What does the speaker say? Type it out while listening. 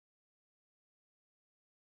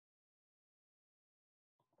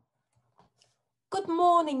Good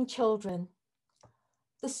morning, children.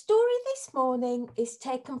 The story this morning is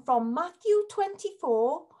taken from Matthew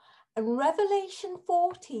 24 and Revelation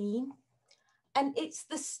 14, and it's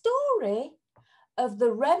the story of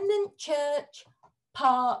the Remnant Church,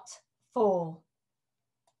 part 4.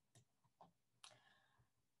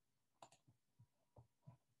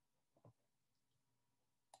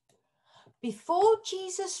 Before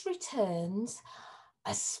Jesus returns,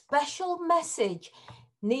 a special message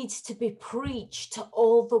needs to be preached to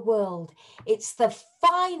all the world. It's the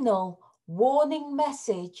final warning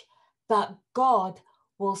message that God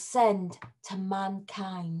will send to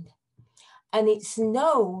mankind. And it's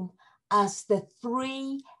known as the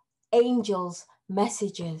 3 angels'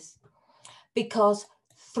 messages because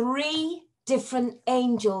 3 different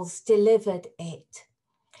angels delivered it.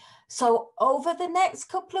 So over the next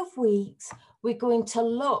couple of weeks, we're going to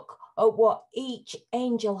look at what each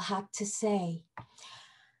angel had to say.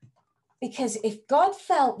 Because if God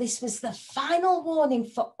felt this was the final warning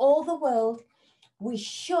for all the world, we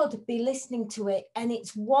should be listening to it. And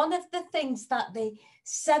it's one of the things that the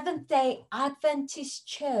Seventh-day Adventist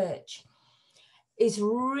Church is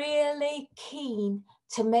really keen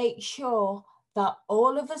to make sure that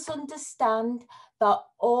all of us understand, that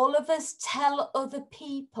all of us tell other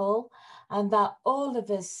people, and that all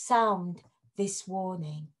of us sound this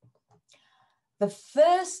warning. The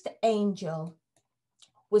first angel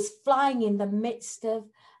was flying in the midst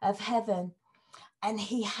of heaven, and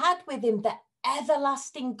he had with him the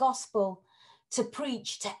everlasting gospel to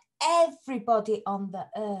preach to everybody on the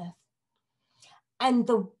earth. And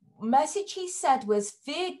the message he said was,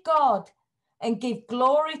 "Fear God and give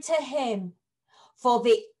glory to him, for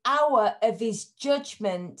the hour of his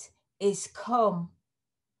judgment is come.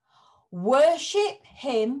 Worship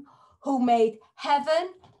him who made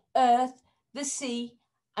heaven, earth, the sea,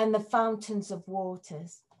 and the fountains of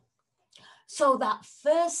waters." So that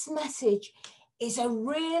first message is a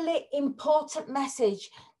really important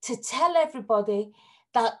message to tell everybody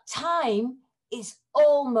that time is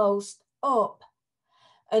almost up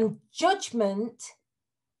and judgment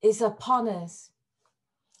is upon us.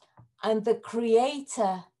 And the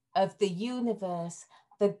creator of the universe,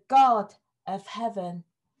 the God of heaven,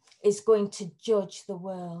 is going to judge the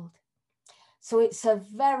world. So it's a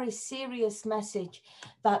very serious message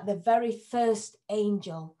that the very first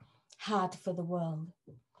angel had for the world.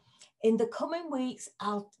 In the coming weeks,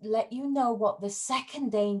 I'll let you know what the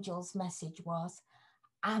second angel's message was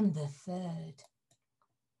and the third.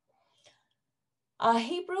 Our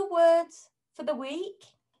Hebrew words for the week,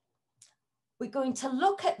 we're going to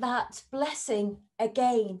look at that blessing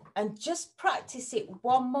again and just practice it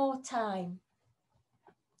one more time.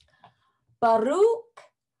 Baruch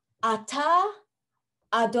atah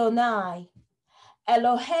Adonai,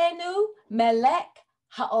 Eloheinu melech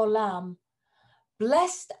haolam.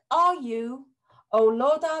 Blessed are you, O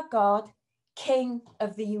Lord our God, King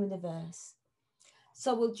of the universe.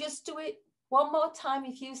 So we'll just do it one more time.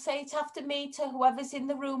 If you say it after me to whoever's in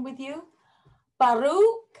the room with you.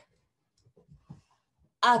 Baruch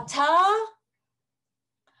atah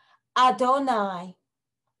Adonai,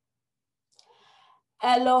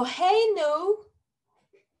 Eloheinu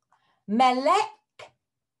melech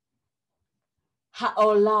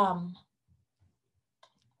haolam.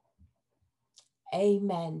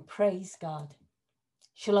 Amen. Praise God.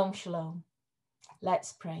 Shalom, shalom.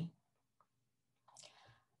 Let's pray.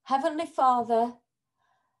 Heavenly Father,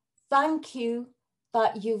 thank you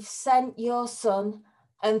that you've sent your Son,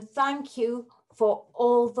 and thank you for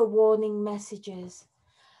all the warning messages.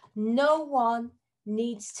 No one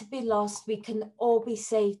needs to be lost. We can all be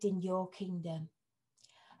saved in your kingdom.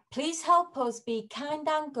 Please help us be kind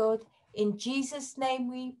and good. In Jesus' name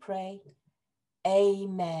we pray.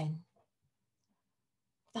 Amen.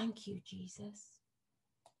 Thank you, Jesus.